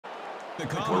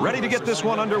We're ready to get this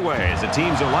one underway as the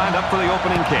teams are lined up for the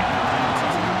opening kick.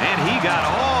 And he got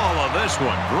all of this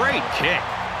one. Great kick.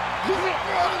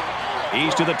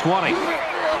 He's to the 20.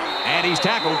 And he's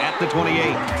tackled at the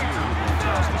 28.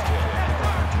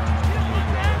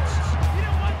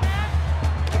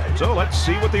 So let's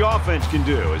see what the offense can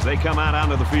do as they come out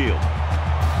onto the field.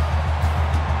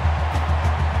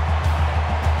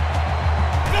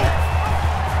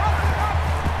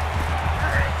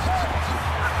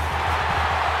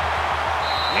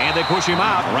 And they push him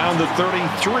out around the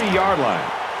 33-yard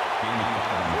line.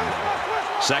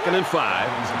 2nd and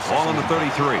 5, ball on the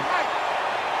 33.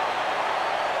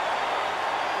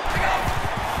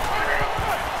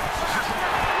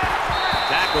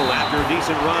 Tackle after a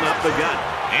decent run up the gut.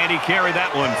 And he carried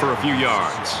that one for a few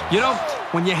yards. You know,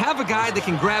 when you have a guy that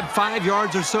can grab 5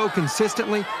 yards or so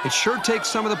consistently, it sure takes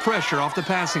some of the pressure off the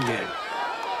passing game.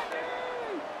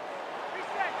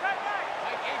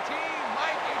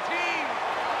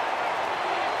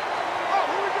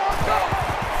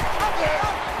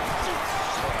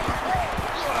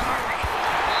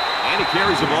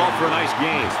 Carries the ball for a nice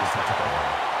gain.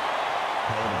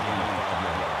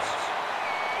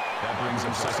 That brings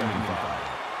him 2nd and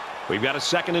 5. We've got a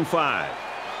 2nd and 5.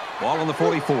 Ball on the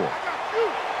 44.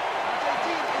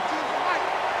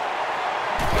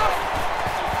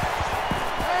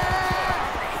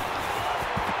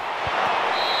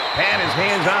 Had his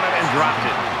hands on it and dropped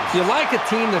it. You like a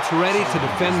team that's ready to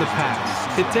defend the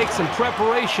pass. It takes some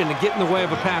preparation to get in the way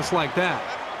of a pass like that.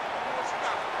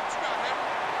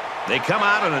 They come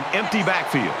out in an empty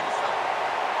backfield.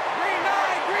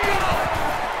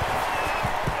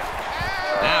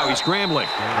 Now he's scrambling.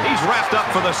 He's wrapped up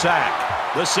for the sack.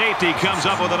 The safety comes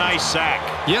up with a nice sack.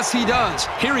 Yes, he does.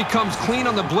 Here he comes clean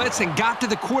on the blitz and got to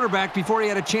the quarterback before he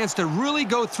had a chance to really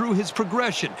go through his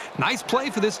progression. Nice play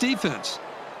for this defense.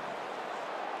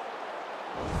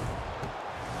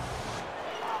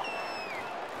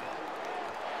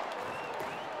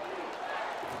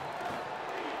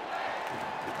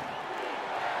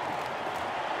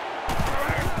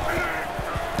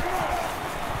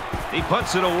 He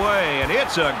puts it away, and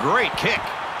it's a great kick.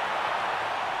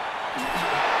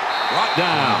 Brought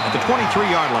down at the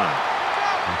 23-yard line.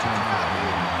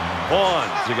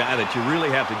 Vaughn's a guy that you really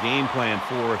have to game plan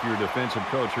for if you're a defensive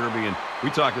coach, Herbie. And we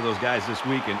talked to those guys this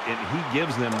week, and he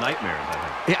gives them nightmares, I think.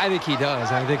 Yeah, I think he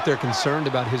does. I think they're concerned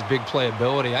about his big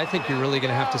playability. I think you're really going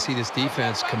to have to see this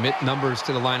defense commit numbers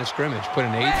to the line of scrimmage. Put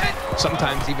an 8th,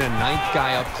 sometimes even a 9th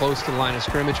guy up close to the line of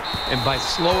scrimmage. And by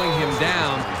slowing him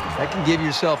down, that can give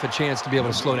yourself a chance to be able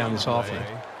to slow down this offense.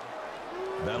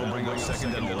 That'll bring up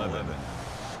 2nd and 11.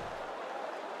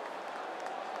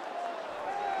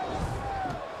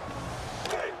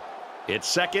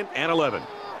 It's 2nd and 11.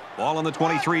 Ball on the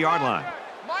 23-yard line.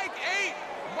 Mike 8.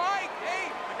 Mike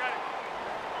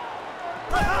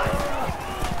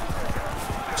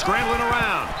 8. Scrambling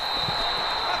around.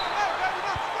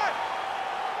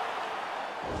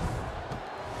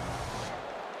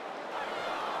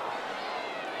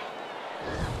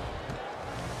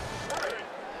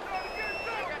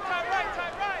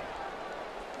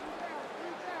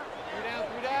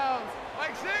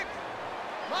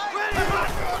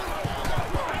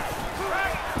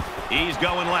 He's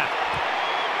going left.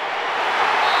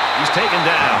 He's taken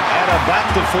down at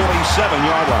about the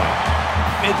 47-yard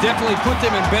line. It definitely put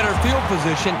them in better field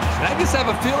position. And I just have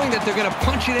a feeling that they're going to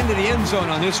punch it into the end zone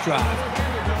on this drive.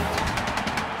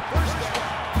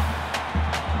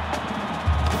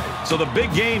 So the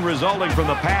big gain resulting from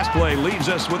the pass play leaves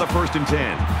us with a 1st and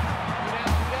 10.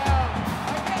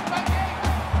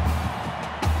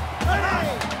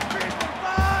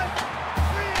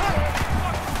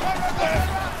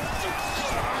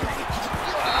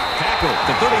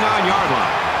 The 39-yard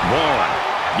line. Ball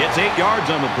gets 8 yards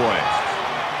on the play.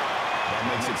 That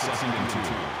makes it 2nd and 2.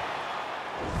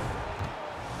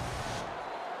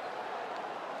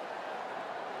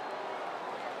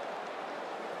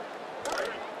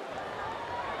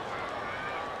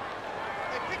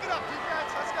 Hey, pick it up,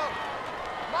 defense. Let's go.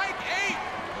 Mike 8.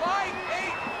 Mike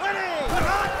 8.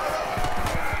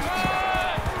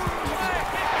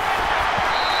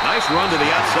 Nice run to the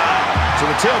outside. So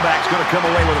the tailback's going to come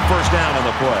away with a 1st down on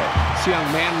the play. This young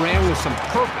man ran with some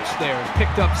purpose there and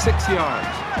picked up 6 yards.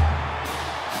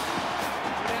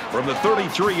 From the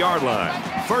 33-yard line,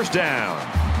 1st down.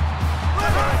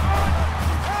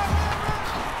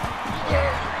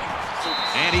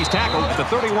 And he's tackled at the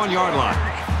 31-yard line.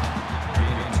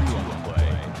 2 on the play.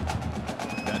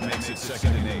 That makes it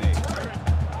 2nd and 8.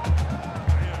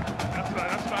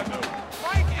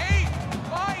 Mike 8.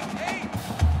 Mike 8.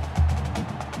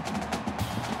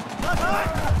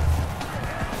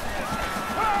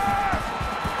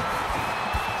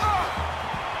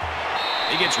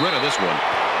 gets rid of this one.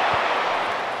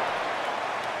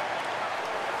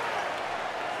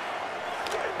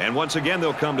 And once again,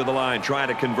 they'll come to the line, trying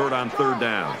to convert on third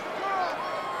down.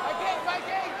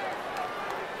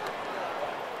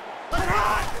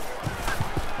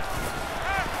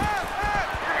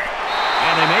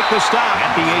 And they make the stop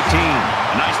at the 18.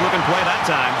 A nice-looking play that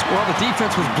time. Well, the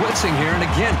defense was blitzing here, and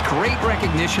again, great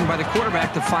recognition by the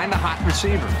quarterback to find the hot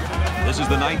receiver. This is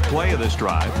the 9th play of this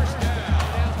drive.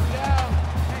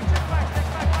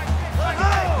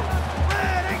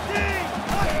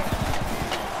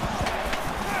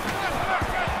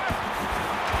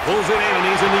 Pulls it in, and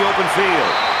he's in the open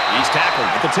field. He's tackled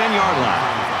at the 10-yard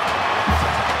line.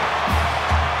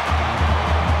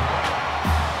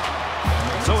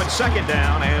 So it's second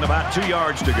down and about 2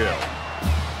 yards to go.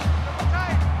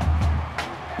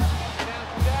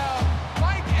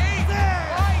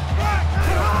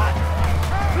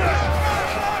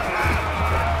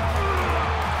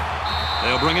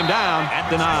 They'll bring him down at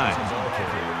the 9.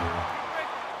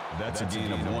 That's a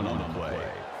gain of 1 on the play.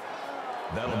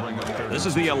 That'll bring up third. This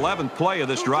is the 11th play of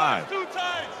this drive.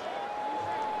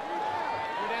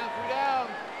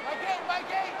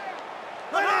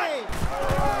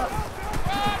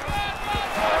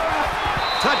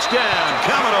 Touchdown,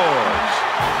 Commodores.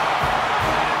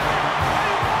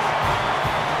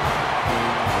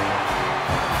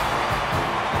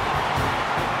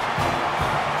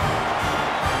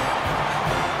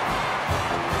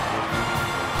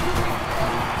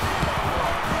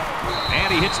 And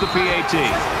he hits the PAT.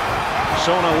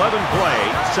 So an 11-play,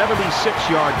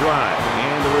 76-yard drive.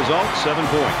 And the result, 7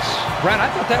 points. Brad, I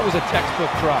thought that was a textbook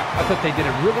drive. I thought they did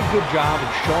a really good job of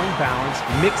showing balance,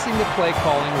 mixing the play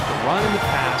calling with the run and the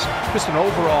pass. Just an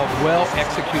overall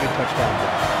well-executed touchdown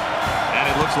drive. And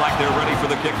it looks like they're ready for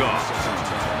the kickoff.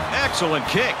 Excellent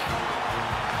kick.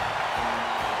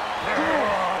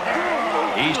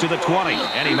 He's to the 20,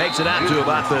 and he makes it out to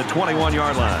about the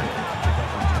 21-yard line.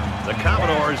 The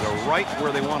Commodores are right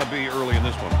where they want to be early in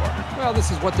this one, partner. Well,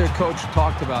 this is what their coach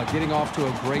talked about, getting off to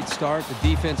a great start. The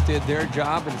defense did their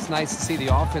job, and it's nice to see the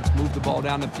offense move the ball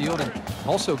down the field and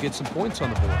also get some points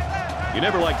on the board. You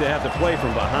never like to have to play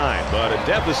from behind, but a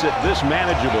deficit this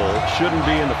manageable shouldn't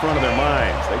be in the front of their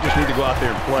minds. They just need to go out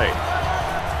there and play.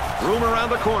 Room around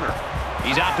the corner.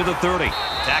 He's out to the 30.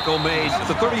 Tackle made at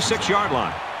the 36-yard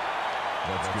line.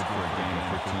 That's good for a gain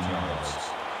of 15 yards.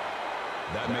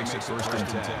 That makes it first and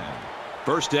 10.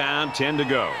 First down, 10 to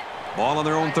go. Ball on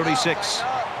their own 36.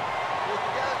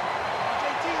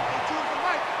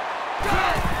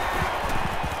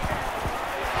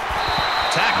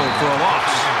 Tackled for a loss.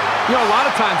 You know, a lot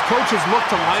of times coaches look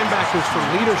to linebackers for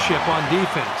leadership on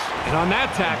defense. And on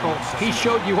that tackle, he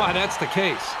showed you why that's the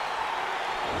case.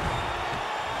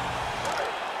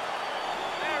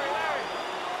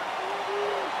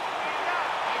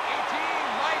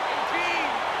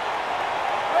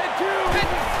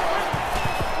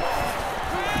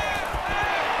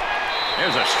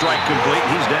 There's a strike complete.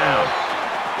 He's down.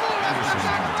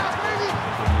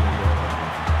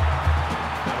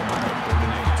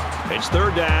 It's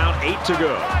third down, 8 to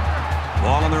go.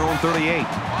 Ball on their own 38.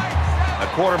 A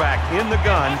quarterback in the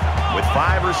gun with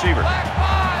 5 receivers.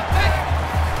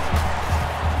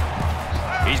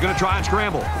 He's going to try and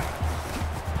scramble.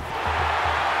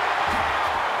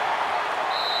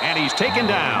 And he's taken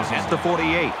down at the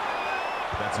 48.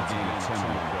 That's a gain of 10 to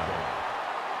go.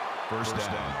 First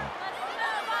down.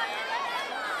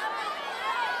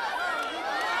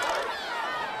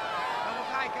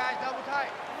 Double tight.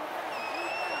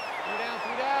 3 down,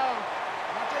 3 down.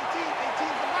 Watch 18.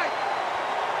 18's the mic.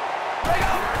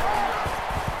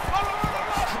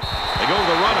 They go to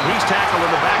the run, and he's tackled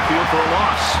in the backfield for a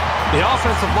loss. The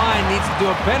offensive line needs to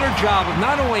do a better job of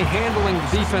not only handling the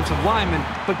defensive linemen,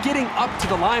 but getting up to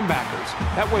the linebackers.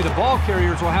 That way the ball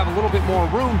carriers will have a little bit more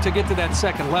room to get to that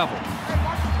second level.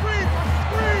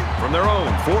 From their own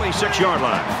 46-yard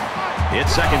line,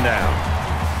 it's second down.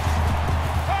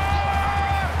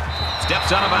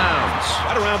 Steps out of bounds,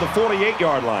 right around the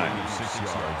 48-yard line. 6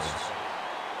 yards.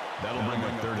 That'll bring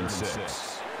up third and 6.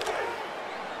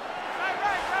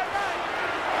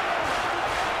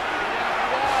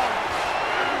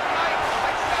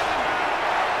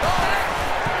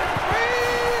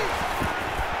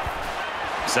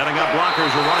 Setting up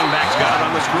blockers, the running back's got it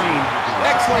on the screen.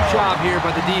 Excellent job here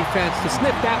by the defense to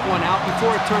snip that one out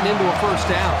before it turned into a first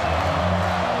down.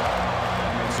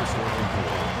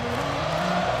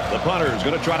 The punter's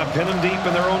going to try to pin them deep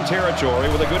in their own territory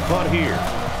with a good punt here.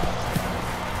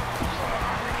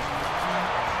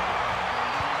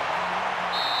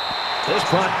 This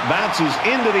punt bounces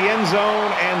into the end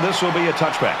zone, and this will be a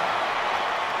touchback.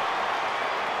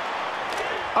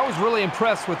 I was really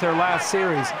impressed with their last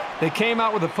series. They came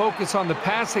out with a focus on the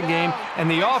passing game,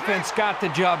 and the offense got the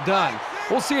job done.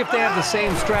 We'll see if they have the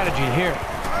same strategy here.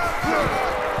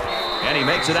 And he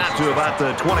makes it out to about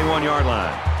the 21-yard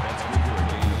line. That's good for a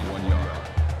gain of 1 yard.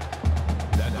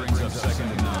 That brings up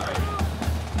 2nd and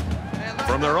 9.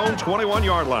 From their own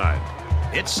 21-yard line,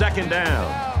 it's 2nd down.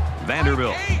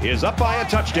 Vanderbilt is up by a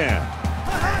touchdown.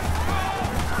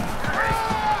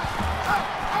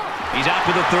 He's out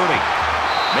to the 30.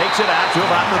 Makes it out to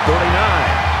about the 39.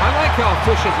 I like how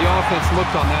efficient the offense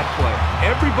looked on that play.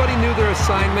 Everybody knew their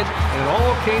assignment, and it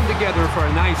all came together for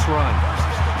a nice run.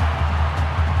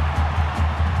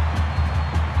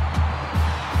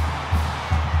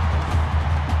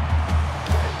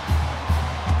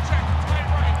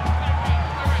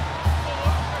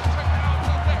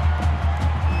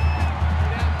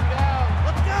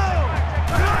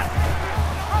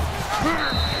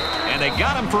 And they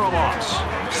got him for a loss.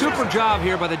 Super job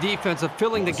here by the defense of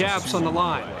filling the gaps on the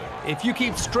line. If you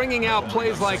keep stringing out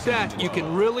plays like that, you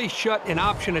can really shut an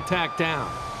option attack down.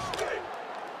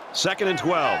 2nd and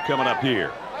 12 coming up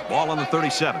here. Ball on the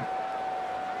 37.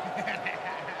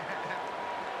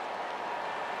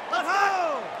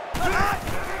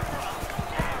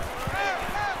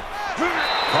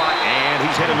 Caught, and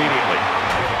he's hit immediately.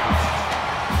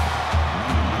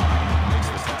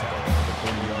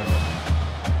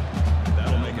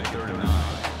 That'll make it 3rd and 9.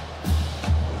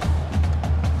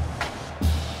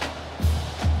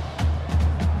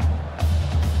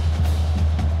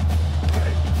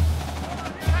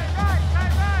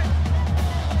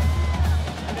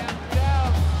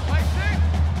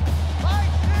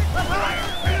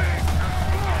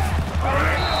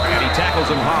 And he tackles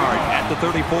him hard at the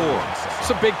 34. It's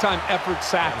a big-time effort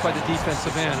sack by the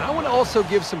defensive end. I want to also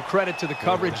give some credit to the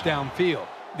coverage downfield.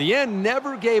 The end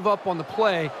never gave up on the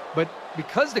play, but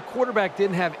because the quarterback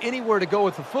didn't have anywhere to go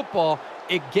with the football,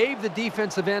 it gave the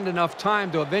defensive end enough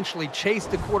time to eventually chase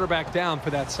the quarterback down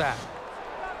for that sack.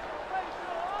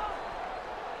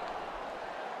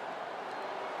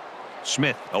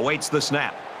 Smith awaits the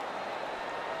snap.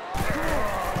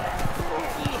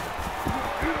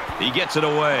 He gets it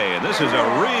away, and this is a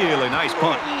really nice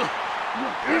punt.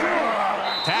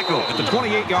 Tackle at the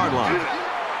 28-yard line.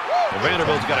 Well,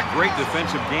 Vanderbilt's got a great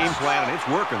defensive game plan, and it's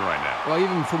working right now. Well,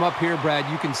 even from up here, Brad,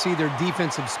 you can see their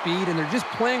defensive speed, and they're just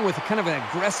playing with kind of an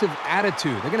aggressive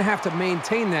attitude. They're going to have to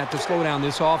maintain that to slow down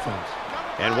this offense.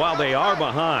 And while they are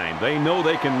behind, they know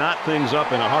they can knot things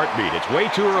up in a heartbeat. It's way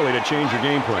too early to change your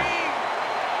game plan.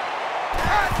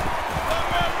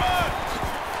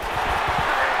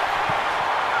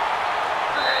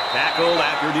 Tackled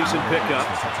after a decent pickup.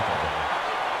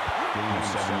 Gain of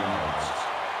 7 yards.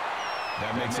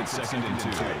 That makes it 2nd and 2.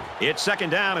 It's 2nd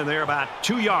down, and they're about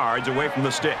 2 yards away from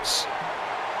the sticks.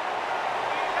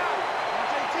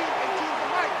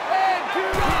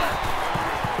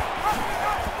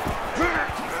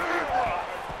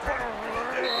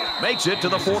 Makes it to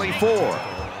the 44.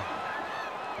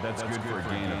 That's good for a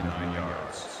gain of 9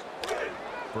 yards.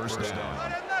 1st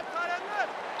down.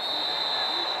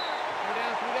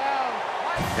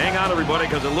 Hang on, everybody,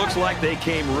 because it looks like they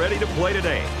came ready to play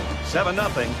today.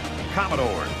 7-0,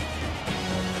 Commodores.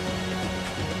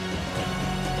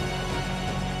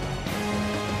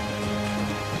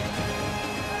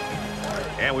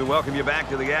 And we welcome you back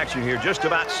to the action here. Just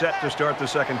about set to start the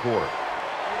 2nd quarter.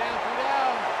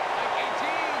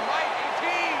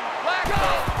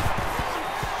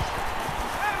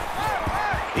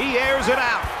 He airs it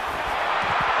out.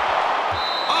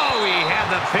 Oh, he had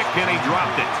the pick and he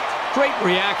dropped it. Great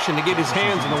reaction to get his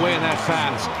hands in the way of that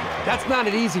pass. That's not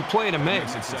an easy play to make.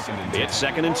 It's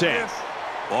 2nd and 10.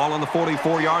 Ball on the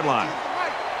 44-yard line.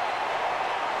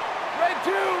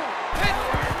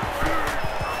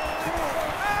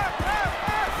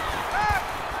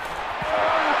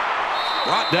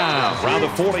 Brought down around the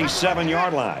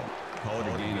 47-yard line. Call it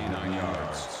a gain of 9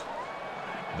 yards.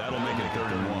 That'll make it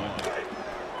 3rd and 1.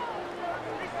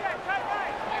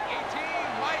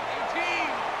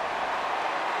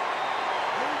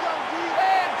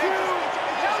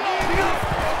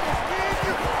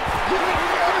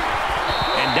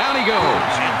 And down he goes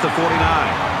at the 49.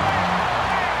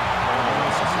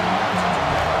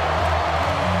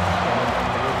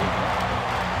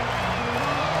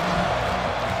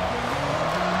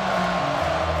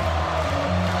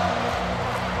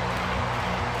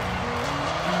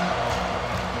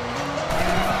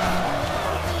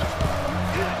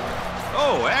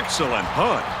 Oh, excellent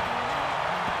punt.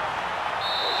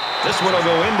 This one will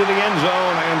go into the end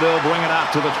zone, and they'll bring it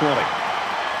out to the 20.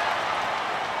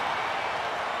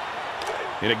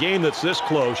 In a game that's this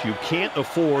close, you can't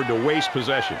afford to waste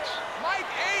possessions. Mike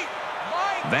 8!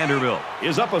 Mike Vanderbilt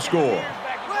is up a score.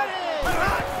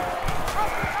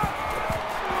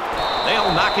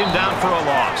 They'll knock him down for a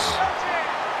loss.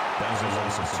 That is a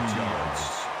loss of 2 yards.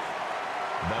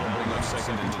 That'll bring up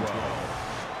 2nd and 12.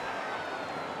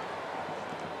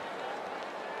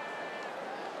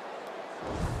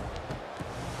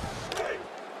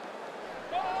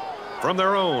 From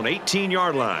their own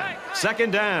 18-yard line,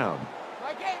 2nd down.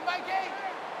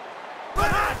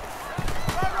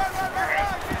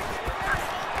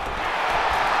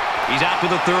 He's out to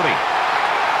the 30.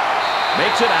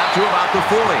 Makes it out to about the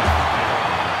 40.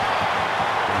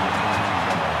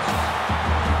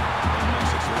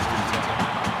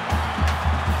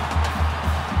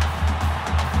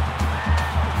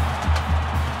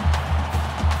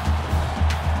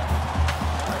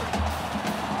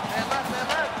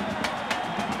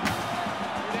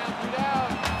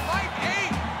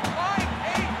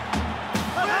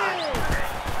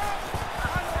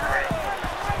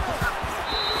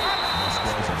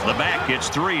 The back gets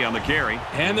 3 on the carry.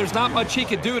 And there's not much he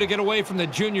could do to get away from the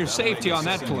junior safety on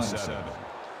that play.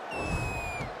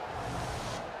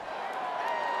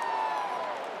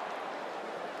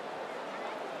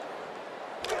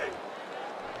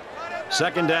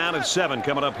 Second down and 7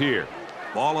 coming up here.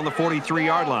 Ball on the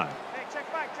 43-yard line. Hey, check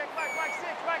back, back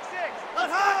 6.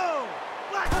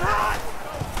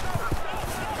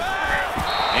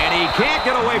 And he can't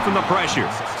get away from the pressure.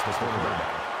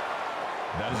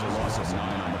 That is a loss of 9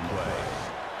 on the play.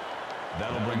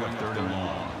 That'll bring up 3rd and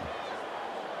long.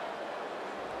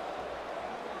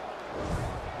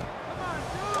 Come on,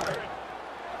 dude.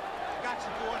 I got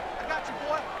you,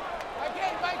 boy. My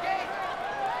game.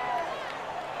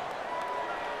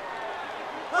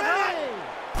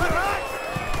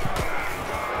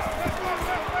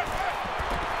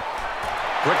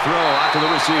 Quick throw out to the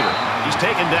receiver. He's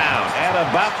taken down at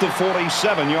about the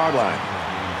 47-yard line.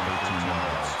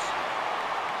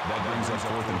 That brings us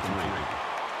 4th and 3.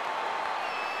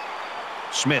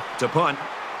 Smith to punt.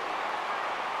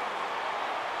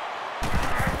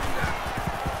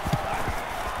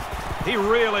 He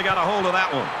really got a hold of that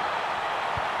one.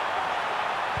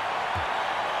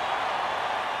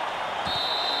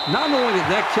 Not only did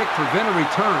that kick prevent a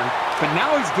return, but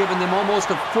now he's given them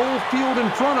almost a full field in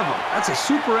front of him. That's a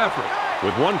super effort.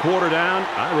 With 1 quarter down,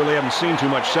 I really haven't seen too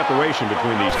much separation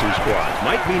between these two squads.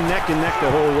 Might be neck and neck the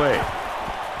whole way.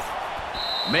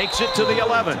 Makes it to the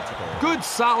 11. Good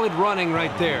solid running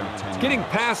right there. Getting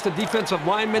past the defensive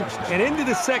lineman and into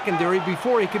the secondary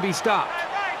before he could be stopped.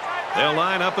 They'll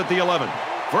line up at the 11.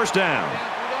 First down.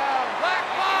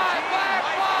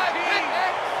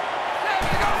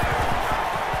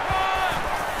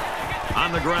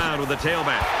 On the ground with the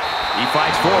tailback. He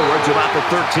fights forward to about the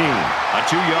 13. A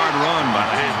 2-yard run by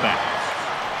the halfback.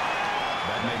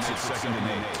 That makes it 2nd and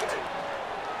 8.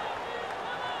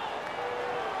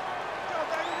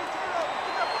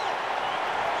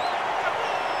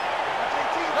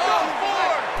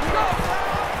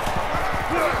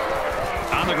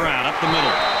 On the ground, up the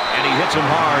middle. And he hits him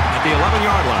hard at the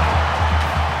 11-yard line.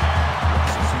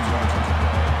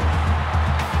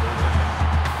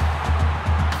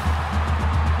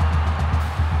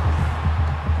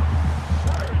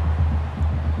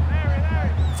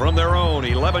 From their own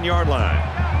 11-yard line.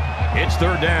 It's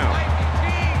 3rd down.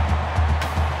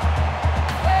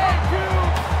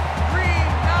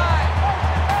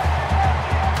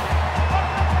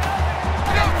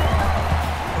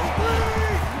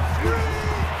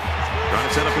 Trying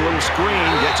to set up a little screen,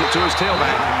 gets it to his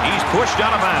tailback. He's pushed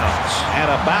out of bounds at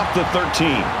about the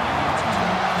 13.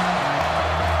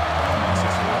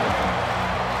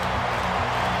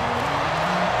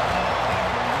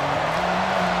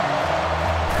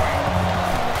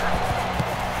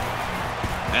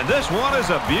 And this one is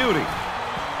a beauty.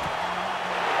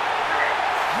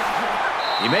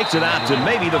 He makes it out to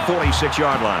maybe the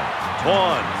 46-yard line.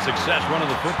 Success running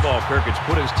the football, Kirk. It's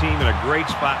put his team in a great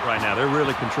spot right now. They're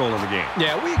really controlling the game.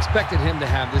 Yeah, we expected him to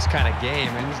have this kind of game,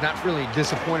 and he's not really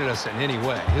disappointed us in any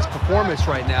way. His performance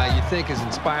right now, you think, is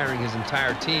inspiring his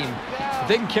entire team. If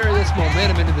they can carry this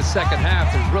momentum into the second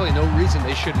half, there's really no reason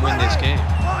they shouldn't win this game.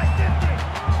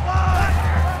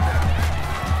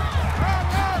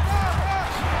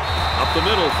 Up the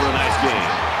middle for a nice game.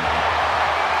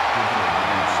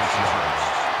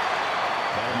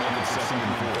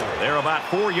 They're about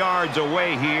 4 yards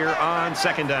away here on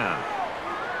 2nd down.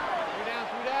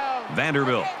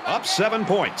 Vanderbilt up 7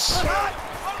 points.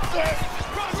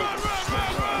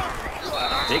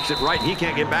 Takes it right. He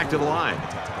can't get back to the line.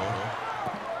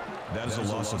 That is a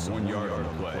loss of 1 yard on the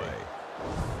play.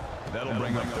 That'll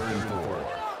bring up 3rd and 4.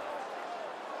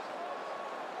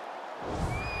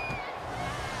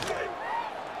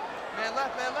 Man,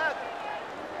 left, man, left.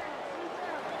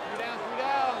 Three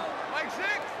down. Mike 6.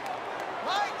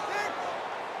 Mike 6.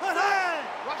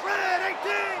 Red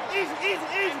 18.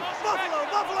 Easy. Buffalo.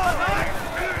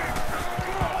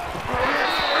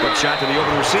 Quick shot to the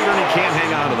open receiver, and he can't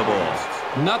hang on to the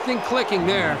ball. Nothing clicking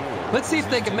there. Let's see if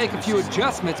they can make a few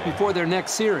adjustments before their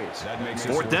next series.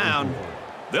 Fourth down.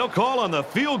 They'll call on the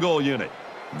field goal unit.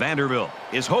 Vanderbilt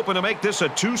is hoping to make this a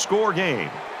two-score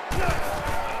game.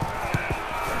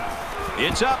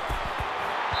 It's up.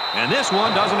 And this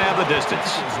one doesn't have the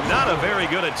distance. Not a very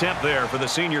good attempt there for the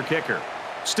senior kicker.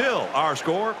 Still, our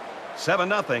score,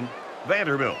 7-0,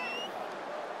 Vanderbilt.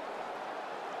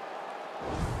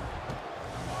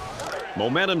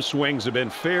 Momentum swings have been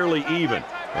fairly even.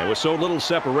 And with so little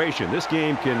separation, this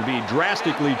game can be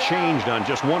drastically changed on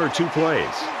just one or two plays.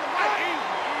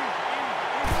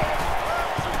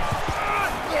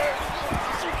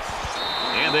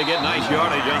 And they get nice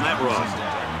yardage on that run.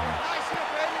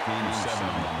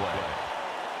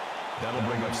 That'll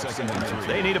bring up 2nd and 3.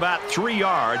 They need about 3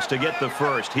 yards to get the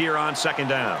first here on 2nd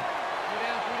down. Three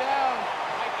down.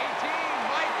 Mike 18.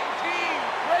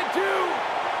 Red 2.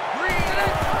 Green.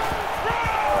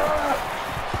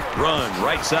 Run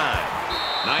right side.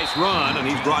 Nice run, and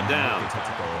he's brought down.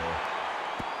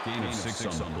 Gain of 6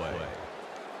 on the play.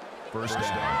 First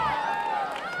down.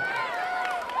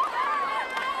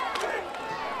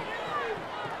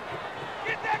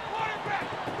 Get that quarterback.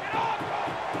 Get off.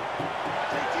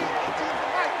 18 for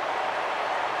Mike.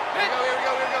 Here we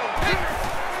go.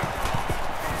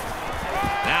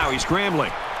 Now he's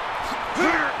scrambling.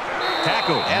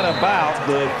 Tackle at about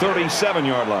the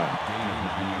 37-yard line.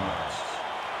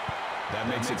 That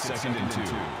makes it 2nd and 2.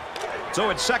 So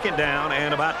it's 2nd down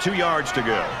and about 2 yards to go.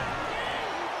 Three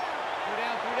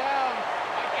down.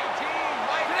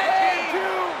 Mike 18.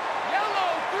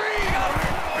 Yellow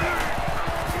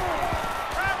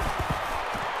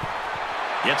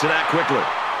 3. Gets it out quickly.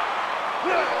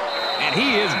 And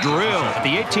he is drilled at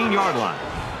the 18-yard line.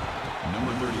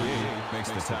 Number 38 makes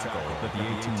the tackle at the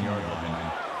 18-yard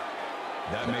line.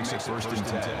 That makes it 1st and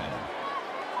 10.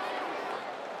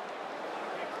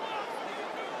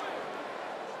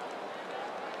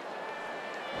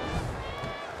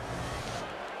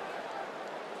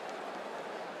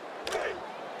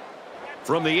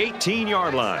 From the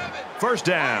 18-yard line, first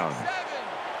down.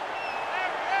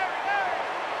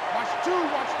 Watch two.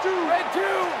 Red 2.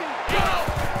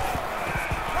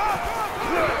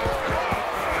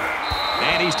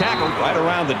 And he's tackled right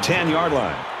around the 10-yard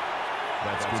line.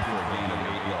 That's good for a gain of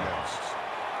 8 yards.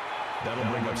 That'll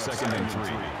bring up 2nd and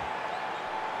 3.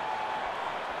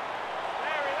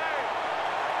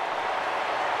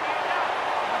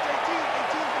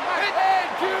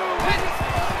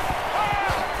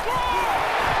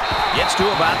 Gets to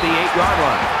about the 8-yard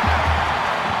line.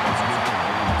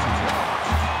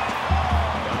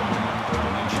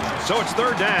 So it's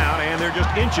 3rd down, and they're just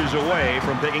inches away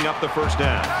from picking up the first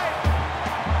down.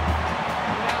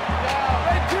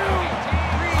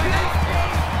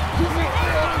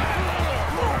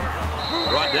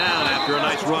 Brought down after a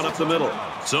nice run up the middle.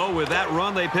 So with that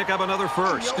run, they pick up another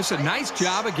first. Just a nice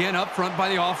job again up front by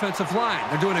the offensive line.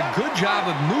 They're doing a good job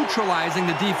of neutralizing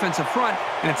the defensive front,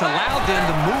 and it's allowed them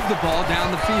to move the ball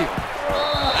down the field.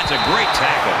 That's a great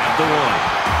tackle at the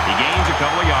 1. He gains a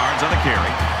couple of yards on the carry.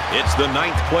 It's the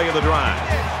 9th play of the drive.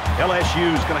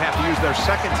 LSU is going to have to use their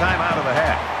 2nd time out of the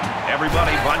half.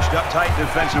 Everybody bunched up tight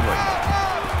defensively.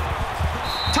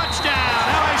 Touchdown,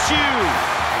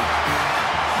 LSU!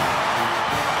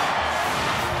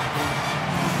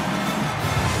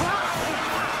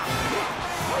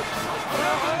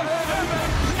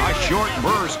 Short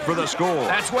burst for the score.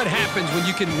 That's what happens when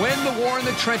you can win the war in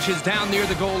the trenches down near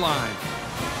the goal line.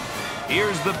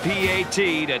 Here's the PAT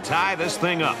to tie this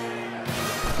thing up.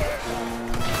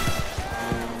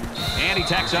 And he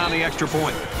tacks on the extra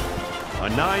point. A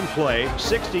 9-play,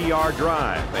 60-yard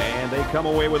drive, and they come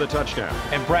away with a touchdown.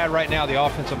 And Brad, right now, the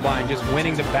offensive line just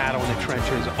winning the battle in the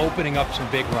trenches, opening up some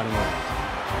big running lanes.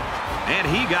 And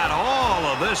he got all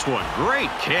of this one.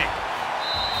 Great kick.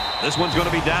 This one's going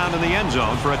to be down in the end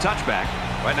zone for a touchback.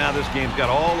 Right now, this game's got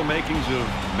all the makings of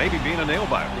maybe being a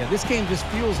nail-biter. Yeah, this game just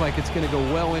feels like it's going to go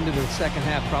well into the second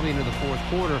half, probably into the fourth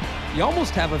quarter. You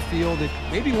almost have a feel that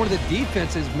maybe one of the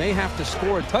defenses may have to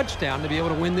score a touchdown to be able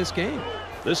to win this game.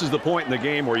 This is the point in the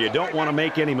game where you don't want to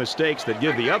make any mistakes that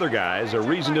give the other guys a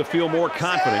reason to feel more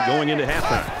confident going into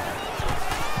halftime.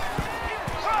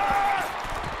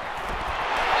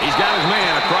 He's got his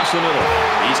man across the middle.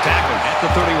 He's tackled at the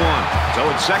 31. So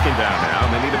it's 2nd down now,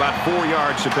 and they need about 4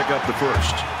 yards to pick up the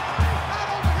first.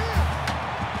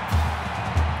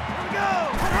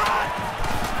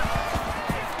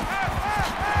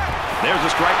 There's a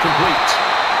strike complete.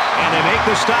 And they make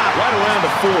the stop right around the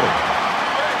 40.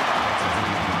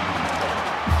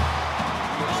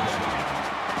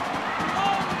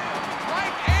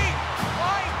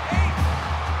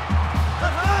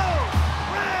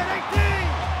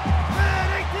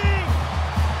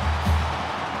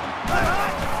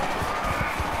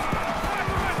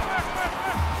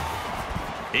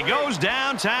 He goes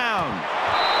downtown.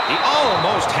 He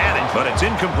almost had it, but it's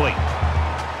incomplete.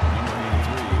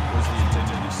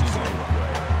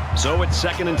 So it's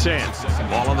 2nd and 10.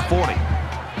 Ball on the 40.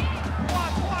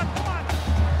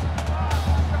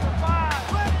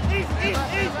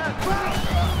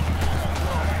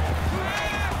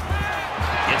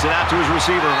 Gets it out to his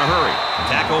receiver in a hurry.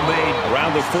 Tackle made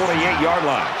around the 48-yard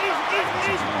line.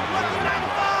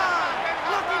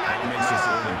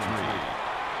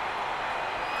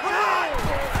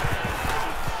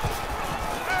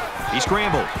 He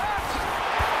scrambled.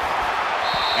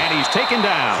 And he's taken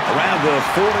down around the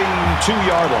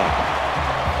 42-yard line.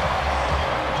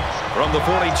 From the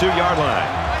 42-yard line,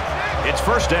 it's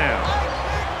 1st down.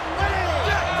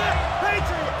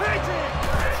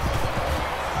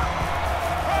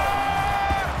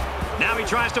 Now he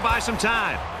tries to buy some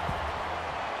time.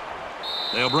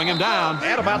 They'll bring him down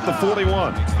at about the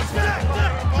 41. That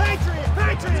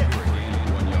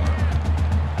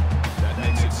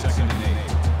makes it 2nd and 8.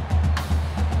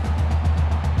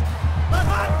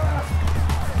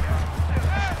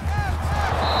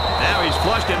 Now he's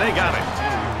flushed and they got it.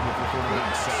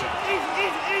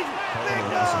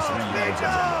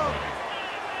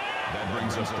 That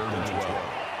brings us 3rd and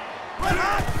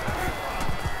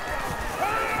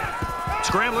 12.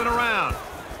 Scrambling around.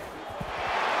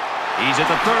 He's at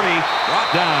the 30.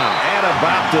 Brought down at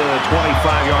about the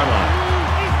 25-yard line.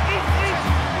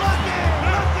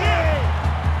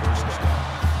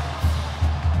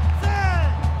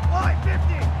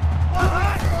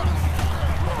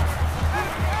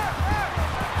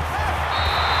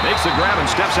 Makes the grab and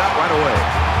steps out right away.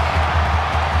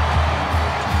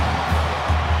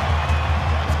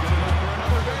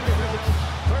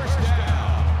 First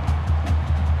down.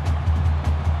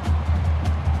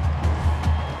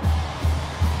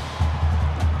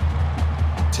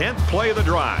 10th play of the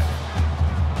drive.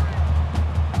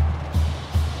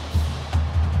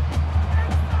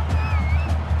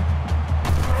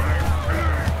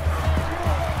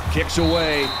 Kicks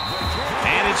away.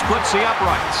 And it splits the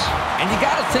uprights. And you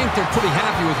got to think they're pretty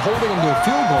happy with holding them to a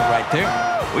field goal right there.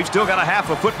 We've still got a half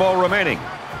of football remaining.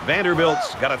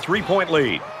 Vanderbilt's got a 3-point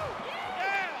lead.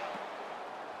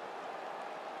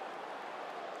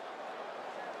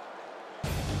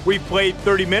 We've played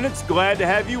 30 minutes. Glad to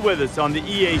have you with us on the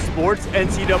EA Sports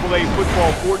NCAA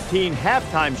Football 14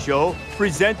 halftime show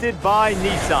presented by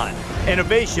Nissan.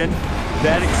 Innovation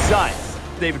that excites.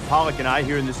 David Pollack and I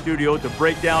here in the studio to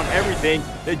break down everything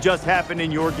that just happened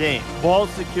in your game. Ball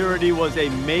security was a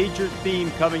major theme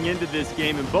coming into this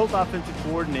game, and both offensive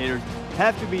coordinators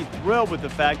have to be thrilled with the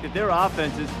fact that their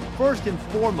offenses, first and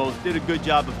foremost, did a good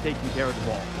job of taking care of the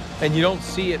ball. And you don't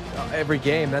see it every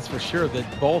game, that's for sure, that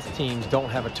both teams don't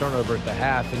have a turnover at the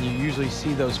half, and you usually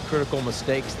see those critical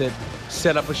mistakes that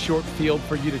set up a short field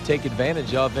for you to take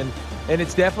advantage of, and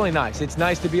it's definitely nice. It's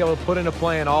nice to be able to put in a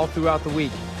plan all throughout the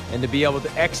week and to be able to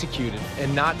execute it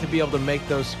and not to be able to make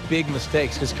those big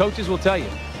mistakes, because coaches will tell you,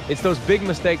 it's those big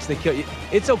mistakes that kill you.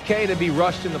 It's okay to be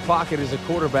rushed in the pocket as a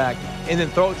quarterback and then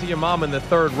throw it to your mom in the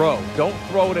 3rd row. Don't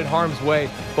throw it in harm's way.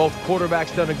 Both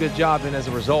quarterbacks done a good job, and as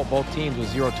a result, both teams with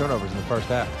 0 turnovers in the first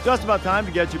half. Just about time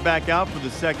to get you back out for the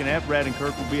second half. Brad and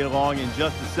Kirk will be along in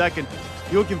just a second.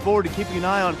 You're looking forward to keeping an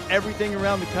eye on everything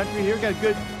around the country here. Got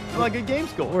a good game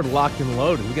score. We're locked and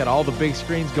loaded. We got all the big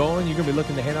screens going. You're going to be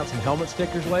looking to hand out some helmet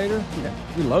stickers later? Yeah,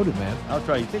 we loaded, man. I'll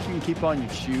try. You think you can keep on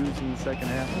your shoes in the second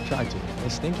half? I'll try to. They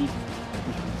stinky?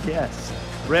 Yes.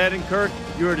 Brad and Kirk,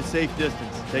 you're at a safe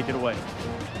distance. Take it away.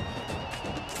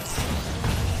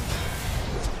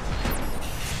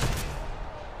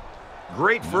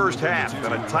 Great first half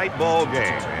and a tight ball game.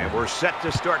 And we're set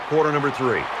to start quarter number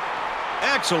 3.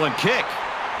 Excellent kick.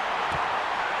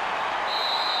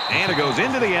 And it goes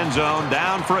into the end zone,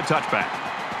 down for a touchback.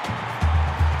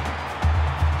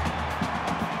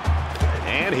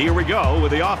 And here we go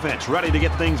with the offense ready to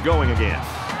get things going again.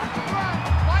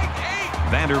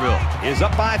 Vanderbilt is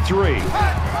up by 3.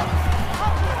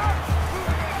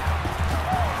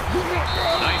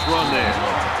 Nice run there.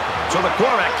 So the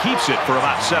quarterback keeps it for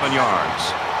about 7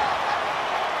 yards.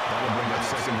 That'll bring up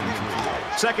 2nd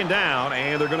and 3. Second down,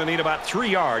 and they're going to need about 3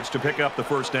 yards to pick up the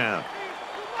first down.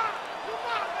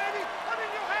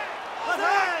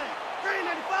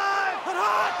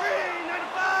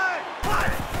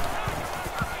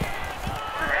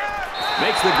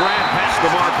 Makes the grab past the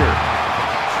marker.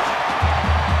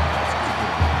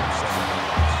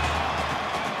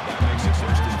 That makes it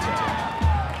 1st and 10.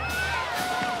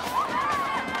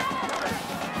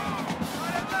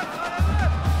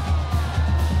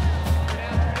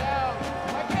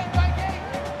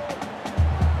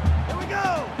 Here we go.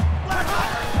 Black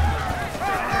hawk.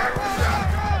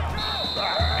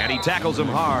 And he tackles him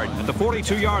hard at the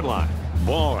 42-yard line.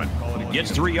 Vaughn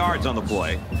gets 3 yards on the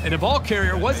play. And the ball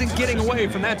carrier wasn't getting away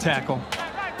from that tackle.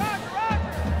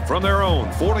 From their own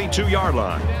 42-yard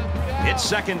line, it's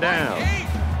 2nd down.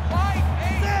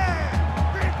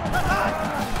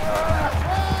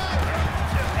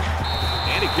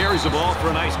 And he carries the ball for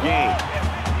a nice gain.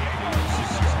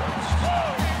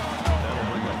 That'll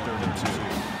bring up 3rd and 2.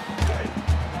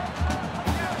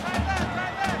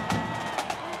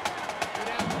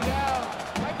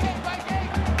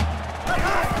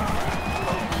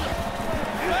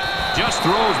 Just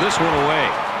throws this one away.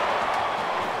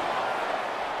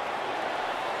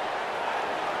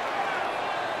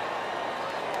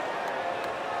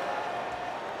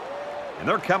 And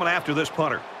they're coming after this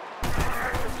punter.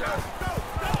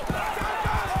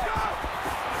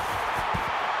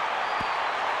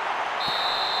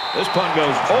 This punt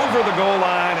goes over the goal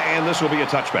line, and this will be a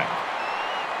touchback.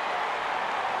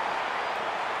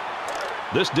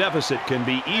 This deficit can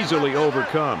be easily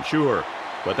overcome, sure.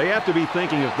 But they have to be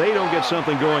thinking if they don't get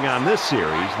something going on this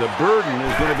series, the burden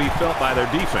is going to be felt by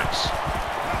their defense.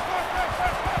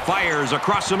 Fires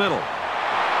across the middle.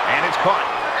 And it's caught.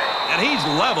 And he's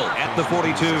level at the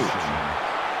 42.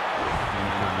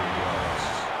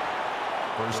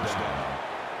 1st down.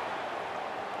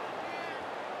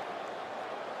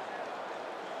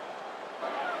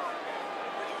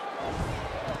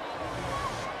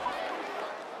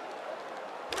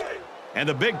 And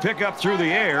the big pickup through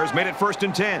the air has made it 1st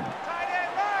and 10.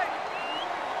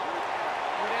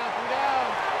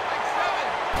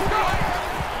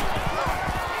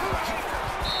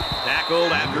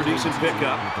 Tackled after decent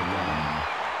pickup.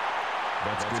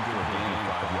 That's good for a gain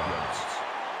of 5 yards.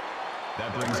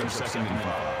 That brings up 2nd and 5.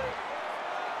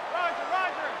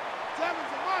 Roger.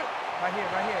 Simmons and Mike. Right here,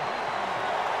 right here.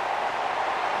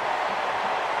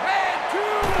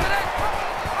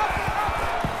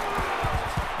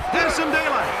 There's some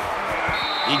daylight.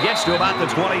 He gets to about the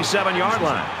 27-yard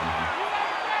line.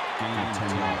 Gain of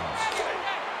 10 yards.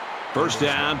 1st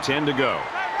down, 10 to go.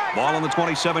 Ball on the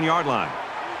 27-yard line.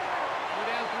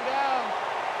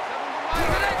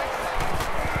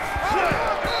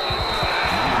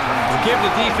 Give the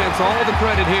defense all the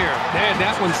credit here. They had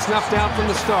that one snuffed out from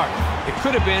the start. It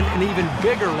could have been an even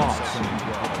bigger loss.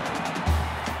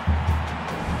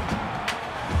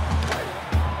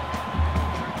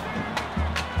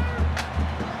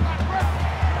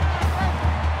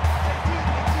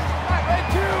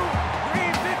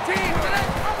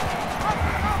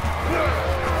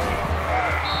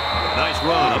 Nice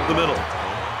run up the middle.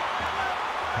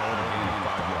 Called a gain of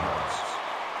 5 yards.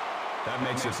 That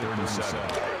makes it 3rd and 7.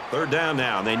 3rd down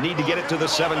now, and they need to get it to the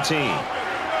 17.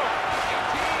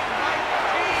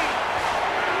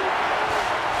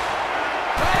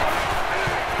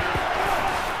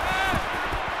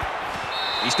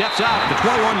 He steps out at the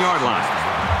 21-yard line.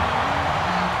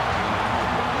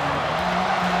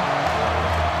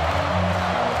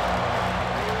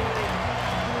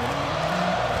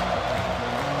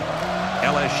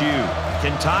 LSU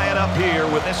can tie it up here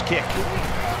with this kick.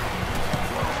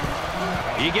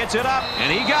 He gets it up,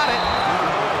 and he got it.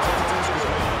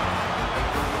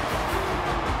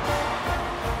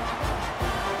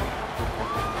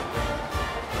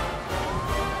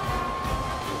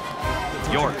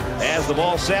 York has the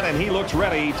ball set, and he looks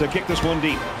ready to kick this one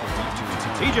deep.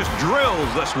 He just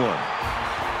drills this one.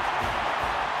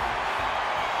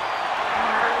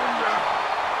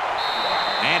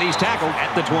 And he's tackled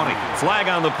at the 20. Flag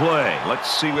on the play.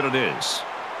 Let's see what it is.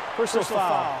 Personal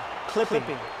foul. Clipping.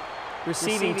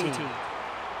 Receiving team.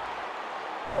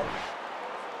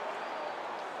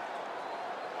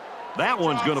 That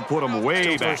one's going to put him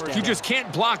way back. You just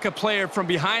can't block a player from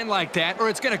behind like that, or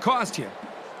it's going to cost you.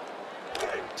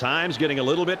 Time's getting a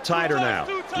little bit tighter now.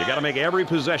 You got to make every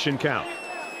possession count.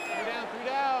 3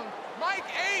 down. Mike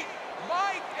 8.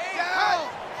 Mike 8. Down.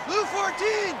 Blue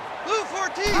 14. Blue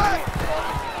 14.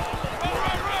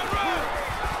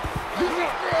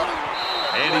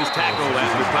 And he's tackled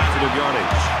after positive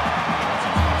yardage.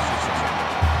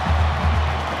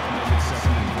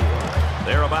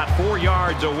 They're about 4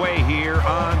 yards away here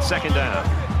on 2nd down.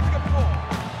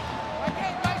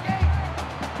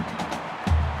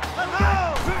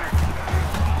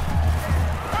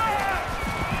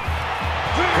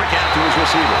 Quick out to his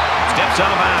receiver. Steps Steps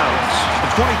out of bounds. The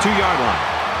 22-yard line.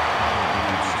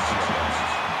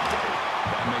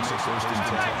 That makes it first and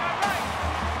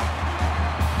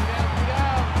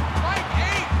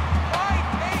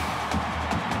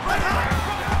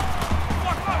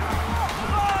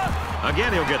 10.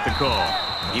 Again, he'll get the call.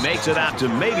 He makes it out to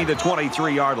maybe the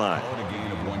 23-yard line. Called a gain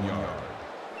of 1 yard.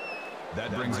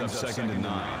 That brings up second and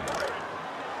 9.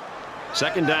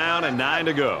 Second down and 9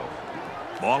 to go.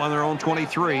 Ball on their own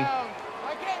 23. Here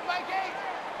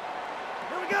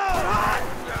we go.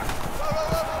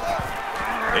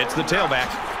 It's the tailback.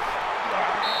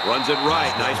 Runs it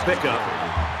right. Nice pickup.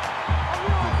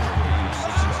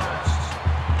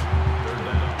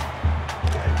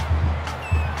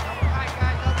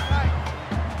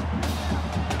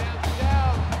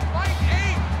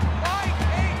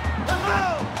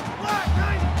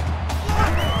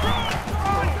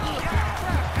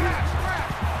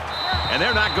 And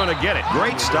they're not going to get it.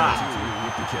 Great stop.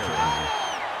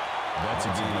 That's a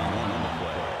gain of 1 on the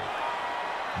play.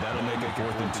 That'll make it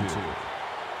 4th and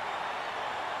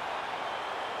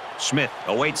 2. Smith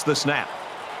awaits the snap.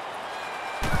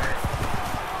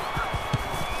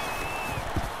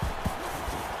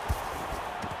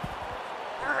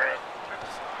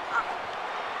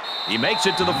 He makes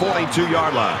it to the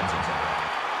 42-yard line.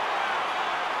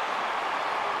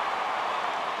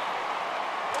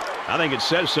 I think it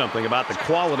says something about the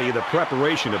quality of the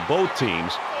preparation of both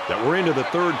teams that we're into the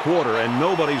third quarter and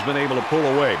nobody's been able to pull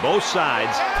away. Both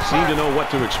sides seem to know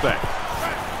what to expect.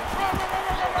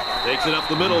 Takes it up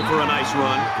the middle for a nice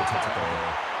run.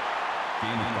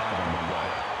 Gain of 5 on the play.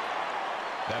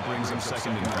 That brings them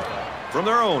second and 9. From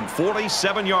their own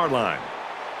 47-yard line.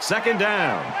 Second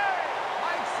down.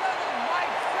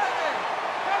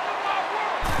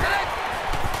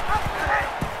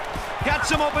 Got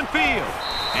some open field.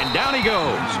 And down he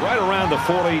goes, right around the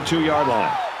 42-yard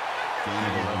line. Gain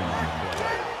of 11 on the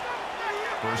play.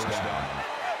 First down.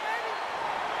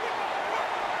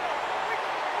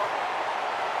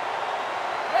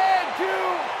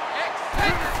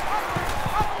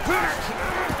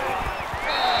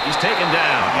 He's taken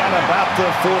down at about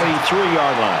the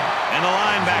 43-yard line. And the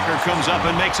linebacker comes up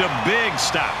and makes a big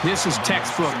stop. This is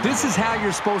textbook. This is how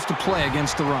you're supposed to play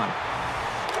against the run.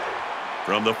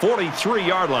 From the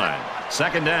 43-yard line,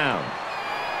 second down.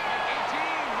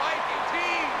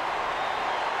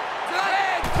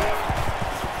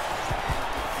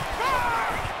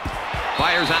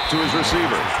 Fires out to his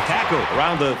receiver. Tackle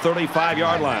around the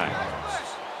 35-yard line.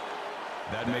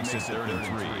 That makes it 3rd and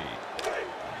 3.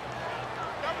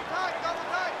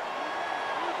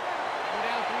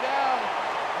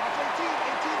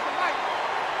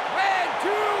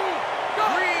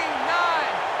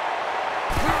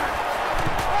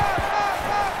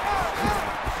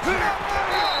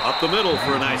 Up the middle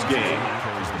for a nice gain.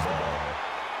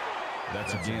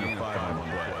 That's a gain of 5 on the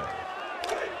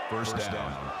play. First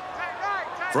down.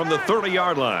 From the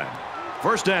 30-yard line.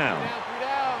 First down.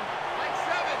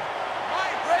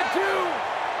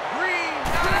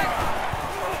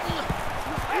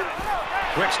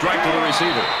 Quick strike to the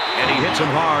receiver. And he hits him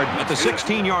hard at the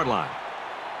 16-yard line.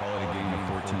 Call it a gain of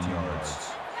 14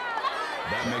 yards.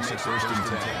 That makes it 1st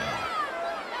and 10.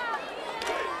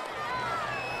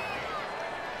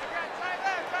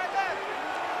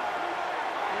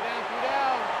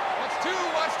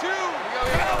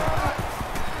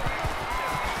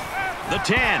 The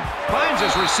 10 finds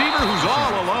his receiver who's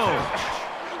all alone.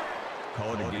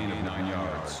 Call it a gain of 9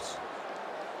 yards.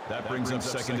 That brings up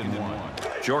second and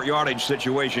 1. Short yardage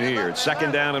situation here. It's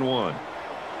second down and 1.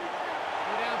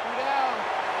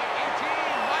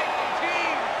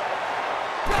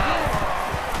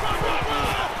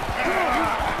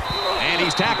 And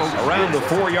he's tackled around the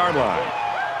 4-yard line.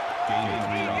 Gain of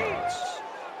 3 yards.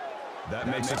 That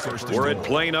makes it 1st and 1. We're at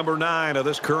play number 9 of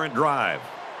this current drive.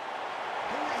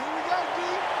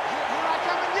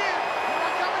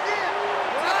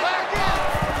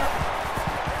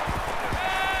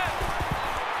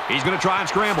 He's going to try and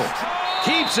scramble.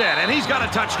 Keeps it, and he's got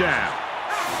a touchdown.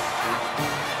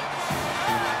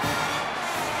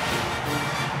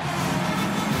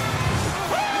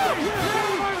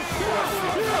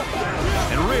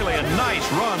 And really a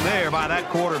nice run there by that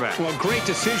quarterback. Well, great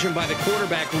decision by the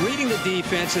quarterback, reading the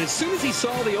defense, and as soon as he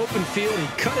saw the open field, he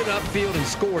cut it upfield and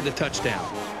scored the touchdown.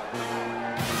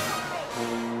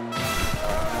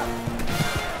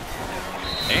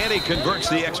 And he converts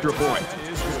the extra point.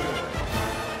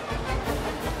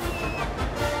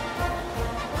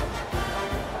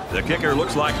 The kicker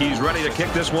looks like he's ready to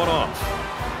kick this one off.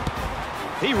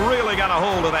 He really got a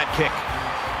hold of that kick.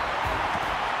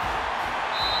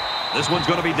 This one's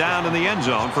going to be down in the end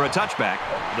zone for a touchback.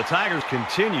 The Tigers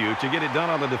continue to get it done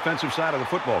on the defensive side of the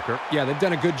football, Kirk. Yeah, they've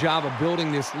done a good job of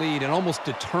building this lead and almost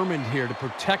determined here to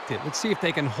protect it. Let's see if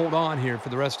they can hold on here for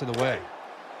the rest of the way.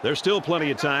 There's still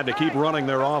plenty of time to keep running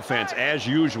their offense as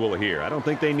usual here. I don't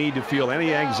think they need to feel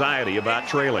any anxiety about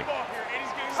trailing.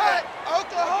 Hey,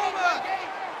 Oklahoma!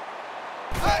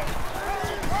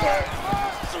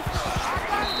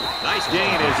 Nice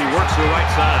gain as he works the right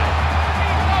side.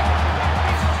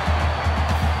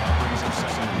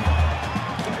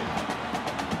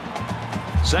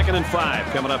 Second and 5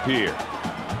 coming up here.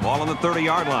 Ball on the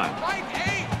 30-yard line. Mike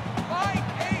 8! Mike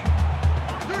 8!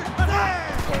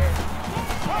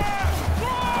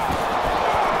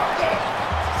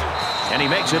 And he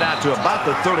makes it out to about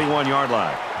the 31-yard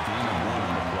line. Gain of 1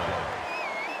 on the play.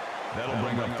 That'll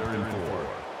bring up 3rd and 4.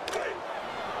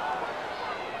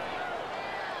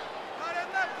 Cut and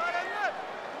left, cut and left!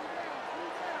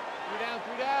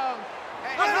 3 down.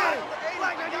 Hey,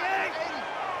 Flag 98!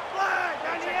 Flag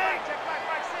 98! check back,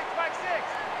 Mike 6, Mike 6!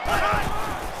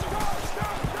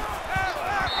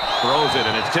 Throws it,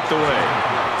 and it's tipped away.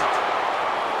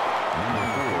 Number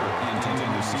 4, the intended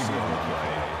receiver on the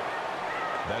play.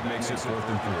 That makes it 4th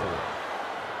and 4.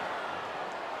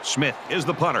 Smith is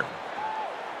the punter.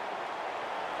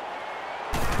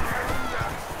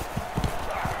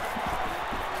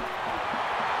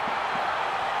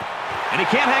 And he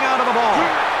can't hang on to the ball.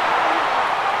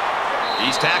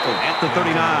 He's tackled at the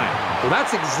 39. Well,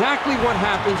 that's exactly what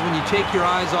happens when you take your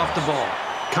eyes off the ball.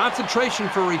 Concentration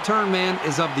for a return man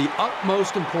is of the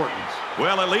utmost importance.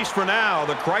 Well, at least for now,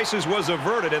 the crisis was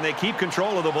averted, and they keep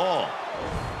control of the ball.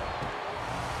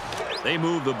 They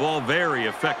moved the ball very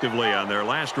effectively on their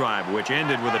last drive, which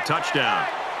ended with a touchdown.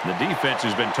 The defense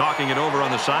has been talking it over on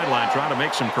the sideline, trying to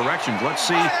make some corrections. Let's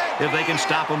see if they can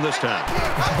stop them this time.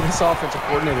 This offensive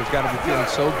coordinator's got to be feeling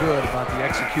so good about the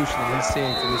execution that he's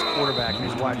seeing from his quarterback and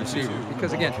his wide receivers.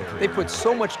 Because, again, they put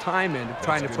so much time into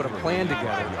trying to put a plan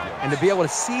together. And to be able to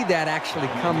see that actually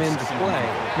come into play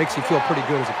makes you feel pretty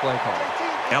good as a play caller.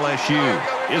 LSU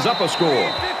is up a score.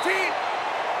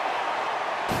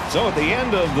 So at the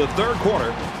end of the third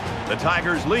quarter, the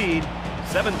Tigers lead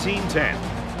 17-10.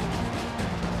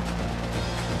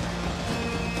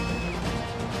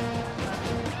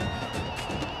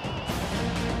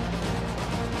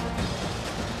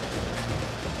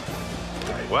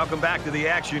 Welcome back to the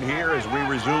action here as we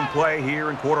resume play here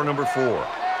in quarter number 4. Mike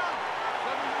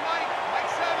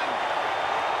 7.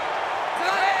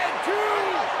 2.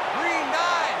 Green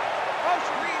 9.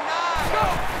 Motion Green 9. Go!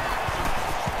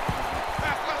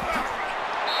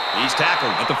 He's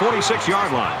tackled at the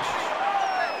 46-yard line.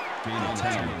 Gain of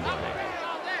 10 on the play.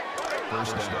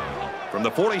 First down. From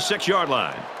the 46-yard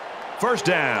line. First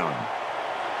down.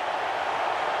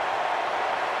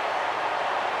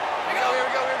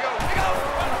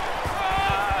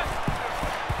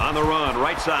 On the run,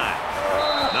 right side.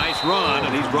 Nice run,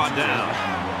 and he's brought down.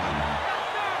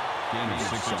 Gain of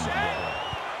 6 on the play.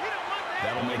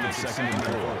 That'll make it 2nd and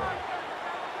 4.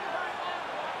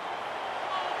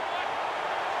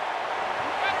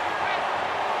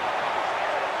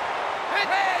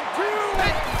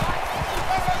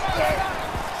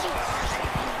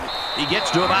 He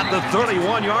gets to about the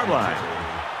 31-yard line.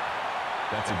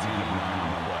 That's a gain of 9 on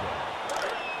the play.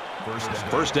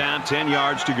 First down, 10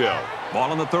 yards to go.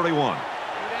 Ball on the 31. 3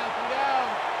 down.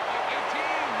 Mike 18.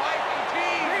 Mike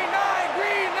 18. Green 9.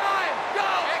 Green 9. Go!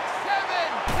 X7.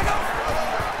 Go!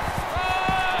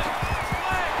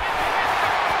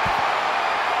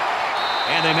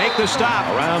 And they make the stop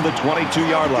around the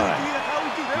 22-yard line.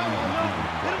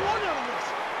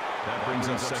 That brings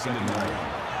us 2nd and 9.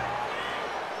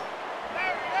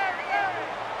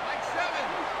 Mike 7.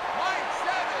 Mike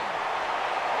 7.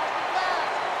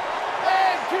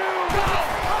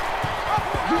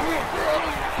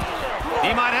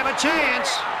 He might have a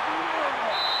chance.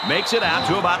 Makes it out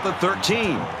to about the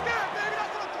 13.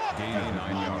 Gain of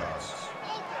 9 yards.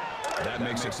 That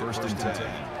makes it 1st and 10.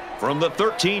 From the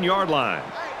 13-yard line,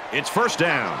 it's first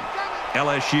down.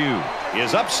 LSU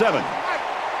is up 7. Red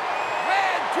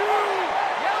 2.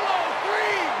 Yellow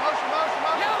 3.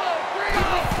 Yellow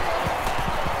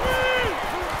 3.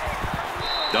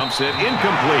 Dumps it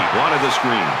incomplete. Wanted the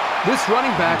screen. This running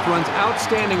back runs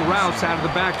outstanding routes out of the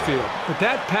backfield, but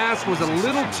that pass was a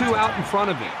little too out in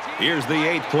front of him. Here's the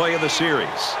 8th play of the series.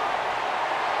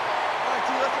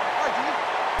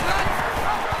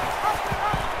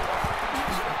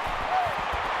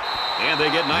 And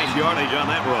they get nice yardage on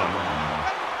that run.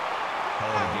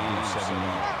 Call a gain of 7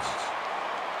 yards.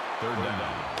 3rd down.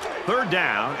 Third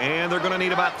down, and they're going to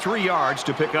need about 3 yards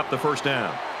to pick up the first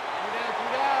down. 3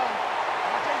 down.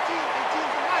 Watch 18. 18's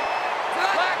the right.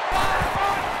 Black 5.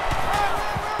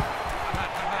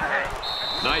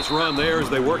 Nice run there as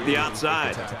they work the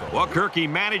outside. Well, Kirky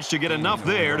managed to get enough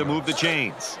there to move the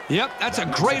chains. Yep, that's a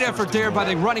great effort there by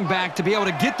the running back to be able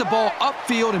to get the ball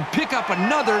upfield and pick up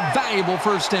another valuable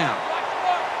first down.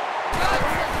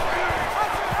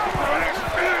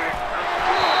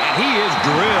 And he is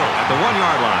drilled at the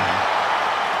 1-yard line.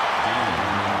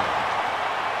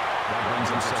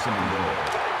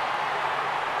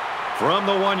 From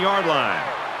the 1-yard line,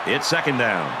 it's second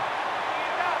down.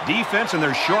 Defense in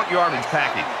their short yardage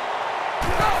package.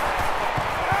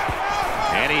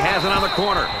 And he has it on the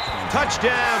corner.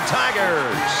 Touchdown,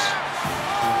 Tigers.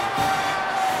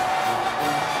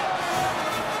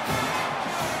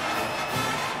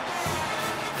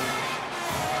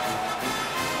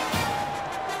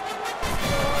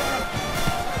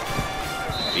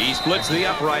 He splits the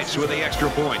uprights with the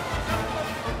extra point.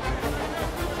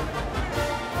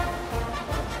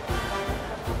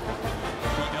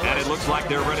 And it looks like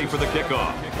they're ready for the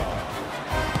kickoff.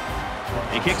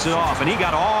 He kicks it off, and he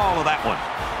got all of that one.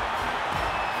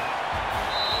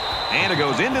 And it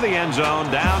goes into the end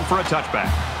zone, down for a touchback.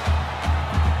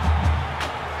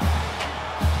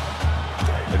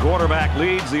 The quarterback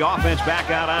leads the offense back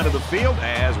out onto the field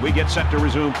as we get set to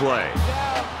resume play.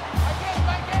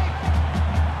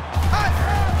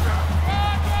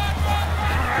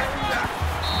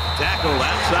 Tackled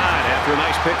outside after a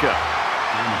nice pickup.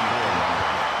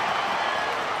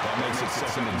 That makes it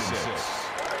 2nd and 6.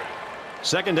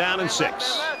 Second down and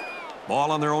 6.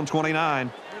 Ball on their own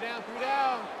 29. 3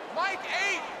 down. Mike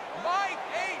 8. Mike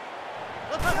 8.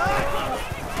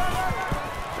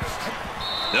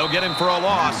 They'll get him for a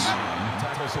loss.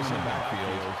 Tackles him in the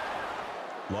backfield.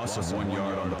 Loss of 1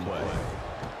 yard on the play.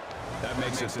 That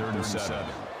makes it 3rd and 7.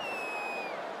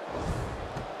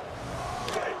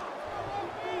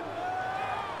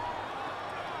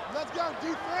 Let's go,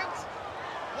 defense.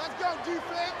 Let's go,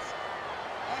 defense.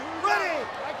 Ready.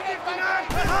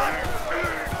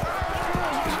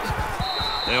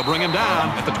 They'll bring him down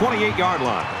at the 28-yard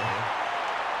line.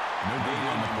 No gain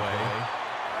on the play.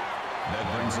 That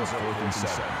brings us 4th and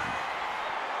 7.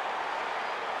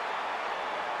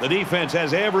 The defense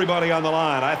has everybody on the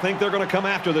line. I think they're going to come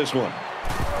after this one.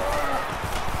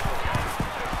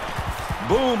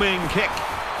 Booming kick.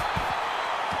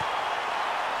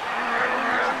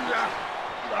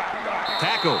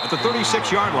 Tackle at the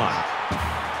 36-yard line.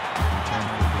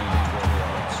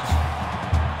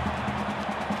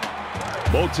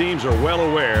 Both teams are well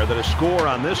aware that a score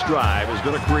on this drive is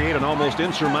going to create an almost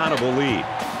insurmountable lead.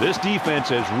 This defense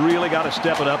has really got to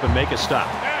step it up and make a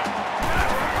stop.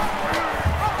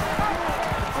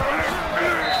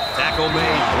 Tackle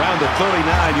made around the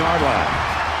 39-yard line.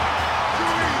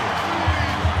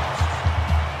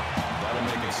 That'll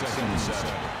make it 2nd and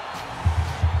 7.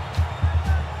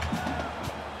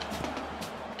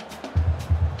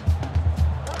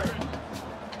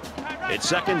 It's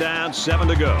second down, 7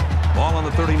 to go. Ball on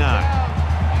the 39.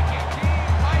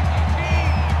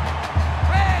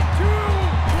 Red 2.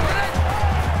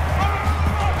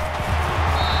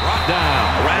 Brought down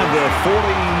around the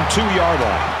 42-yard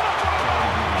line.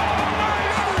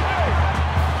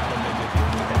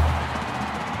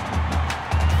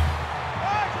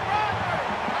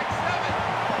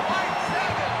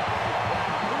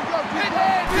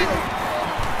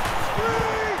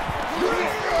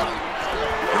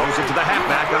 Throws it to the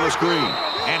halfback on the screen.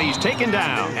 And he's taken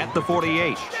down at the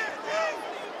 48.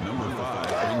 Number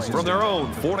 5. From their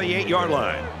own 48-yard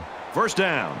line. First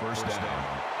down. First down.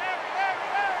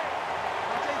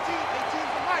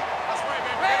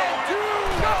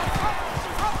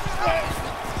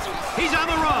 He's on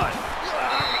the run.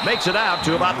 Makes it out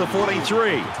to about the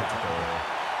 43.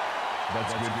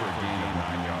 That's good for a gain of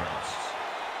 9 yards.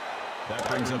 That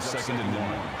brings up 2nd and 1.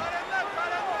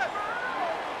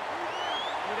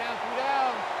 3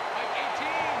 down. Mike 18.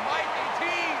 Mike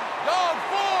 18. Dog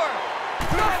 4.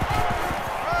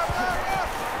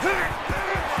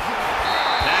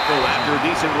 Tackle after a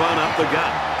decent run up the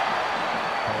gut.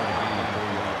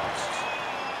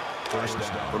 First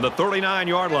down. From the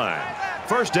 39-yard line.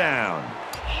 First down.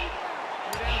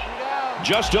 3 down.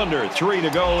 Just under 3 to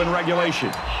go in regulation.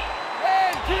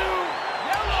 Red 2.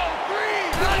 Yellow 3.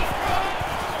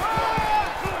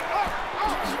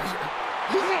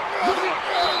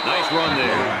 Nice run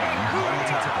there.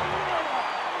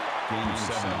 Gain of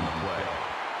 7 on the play.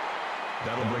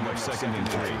 That'll bring up 2nd and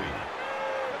 3. Double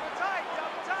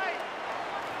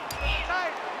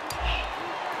tight.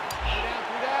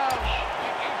 3 down.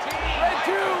 Mike 18. Red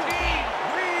 2.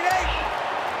 Green 8.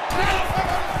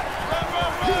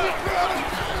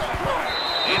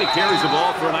 And he carries the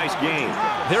ball for a nice gain.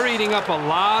 They're eating up a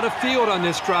lot of field on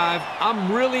this drive.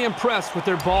 I'm really impressed with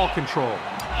their ball control.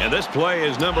 And this play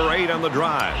is number 8 on the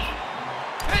drive.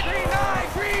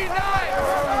 Green 9.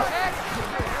 X7.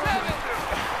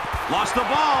 Lost the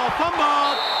ball,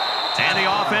 fumbled, and the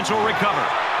offense will recover.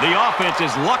 The offense is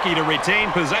lucky to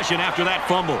retain possession after that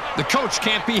fumble. The coach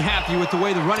can't be happy with the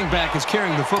way the running back is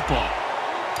carrying the football.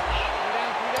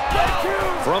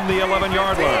 From the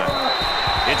 11-yard line,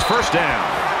 it's first down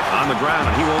on the ground,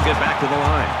 and he won't get back to the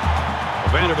line.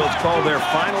 Vanderbilt's called their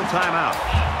final timeout.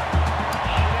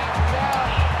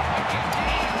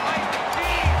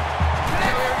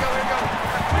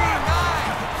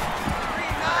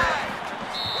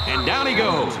 And down he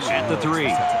goes at the 3.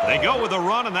 They go with a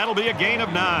run, and that'll be a gain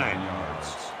of 9.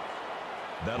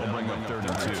 That'll bring up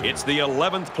 32. It's the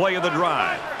 11th play of the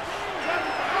drive.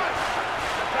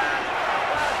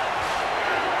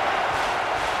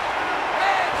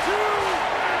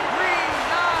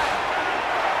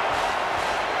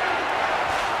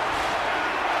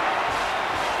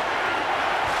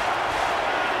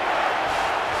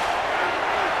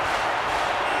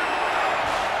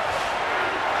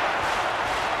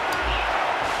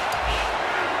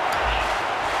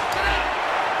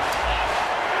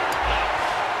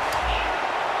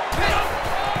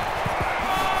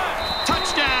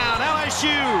 Touchdown, LSU!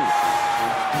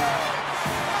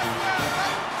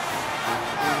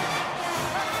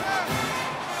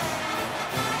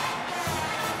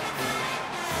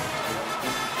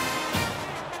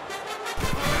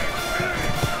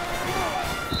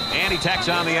 And he tacks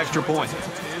on the extra point.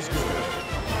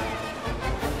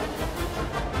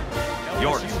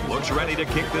 York looks ready to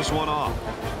kick this one off.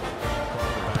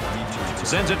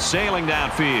 Sends it sailing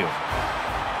downfield.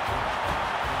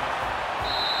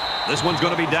 This one's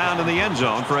going to be down in the end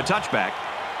zone for a touchback.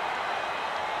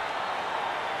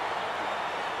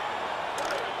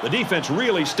 The defense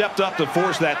really stepped up to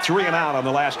force that 3 and out on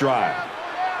the last drive.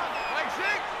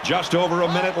 Just over a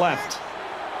minute left.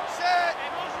 Set.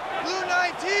 Blue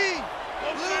 19.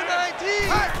 Blue 19.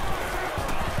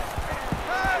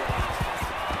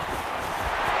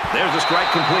 There's the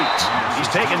strike complete. He's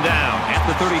taken down at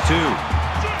the 32.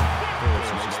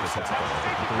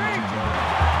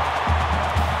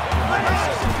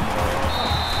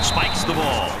 Spikes the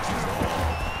ball.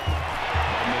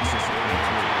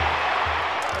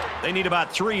 They need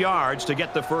about 3 yards to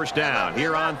get the first down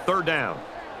here on 3rd down.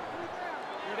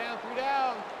 3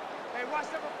 down. Hey,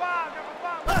 watch number 5.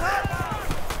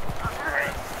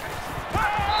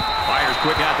 Fires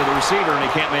quick out to the receiver, and he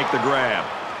can't make the grab.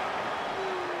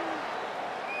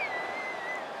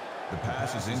 The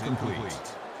pass is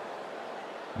incomplete.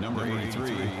 Number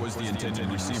 83 was the intended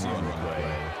receiver on the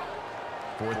play.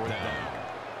 4th down.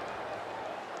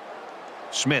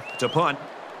 Smith to punt.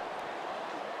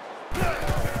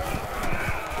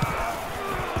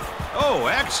 Oh,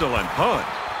 excellent punt.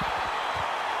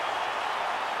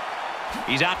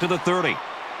 He's out to the 30.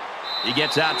 He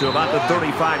gets out to about the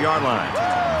 35-yard line.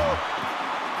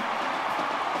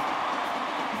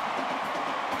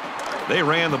 They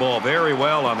ran the ball very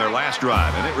well on their last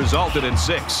drive, and it resulted in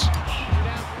 6.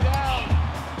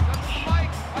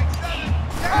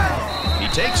 He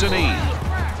takes a knee.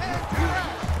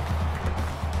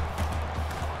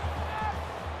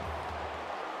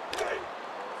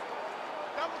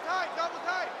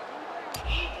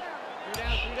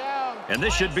 And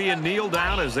this should be a kneel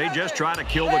down as they just try to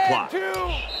kill the clock. 2.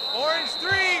 Orange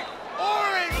 3.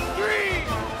 Orange 3.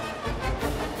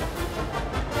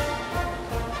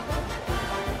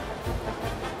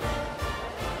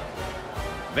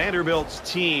 Vanderbilt's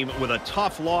team with a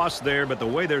tough loss there, but the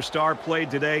way their star played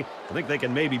today, I think they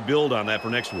can maybe build on that for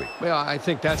next week. Well, I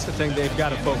think that's the thing they've got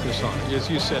to focus on. As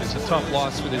you said, it's a tough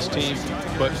loss for this team,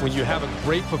 but when you have a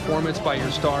great performance by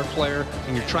your star player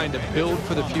and you're trying to build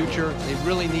for the future, they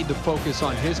really need to focus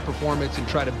on his performance and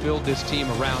try to build this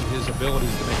team around his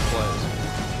abilities to make plays.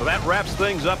 So that wraps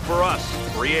things up for us.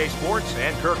 For EA Sports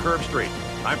and Kirk Herbstreit,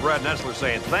 I'm Brad Nessler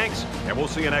saying thanks, and we'll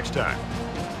see you next time.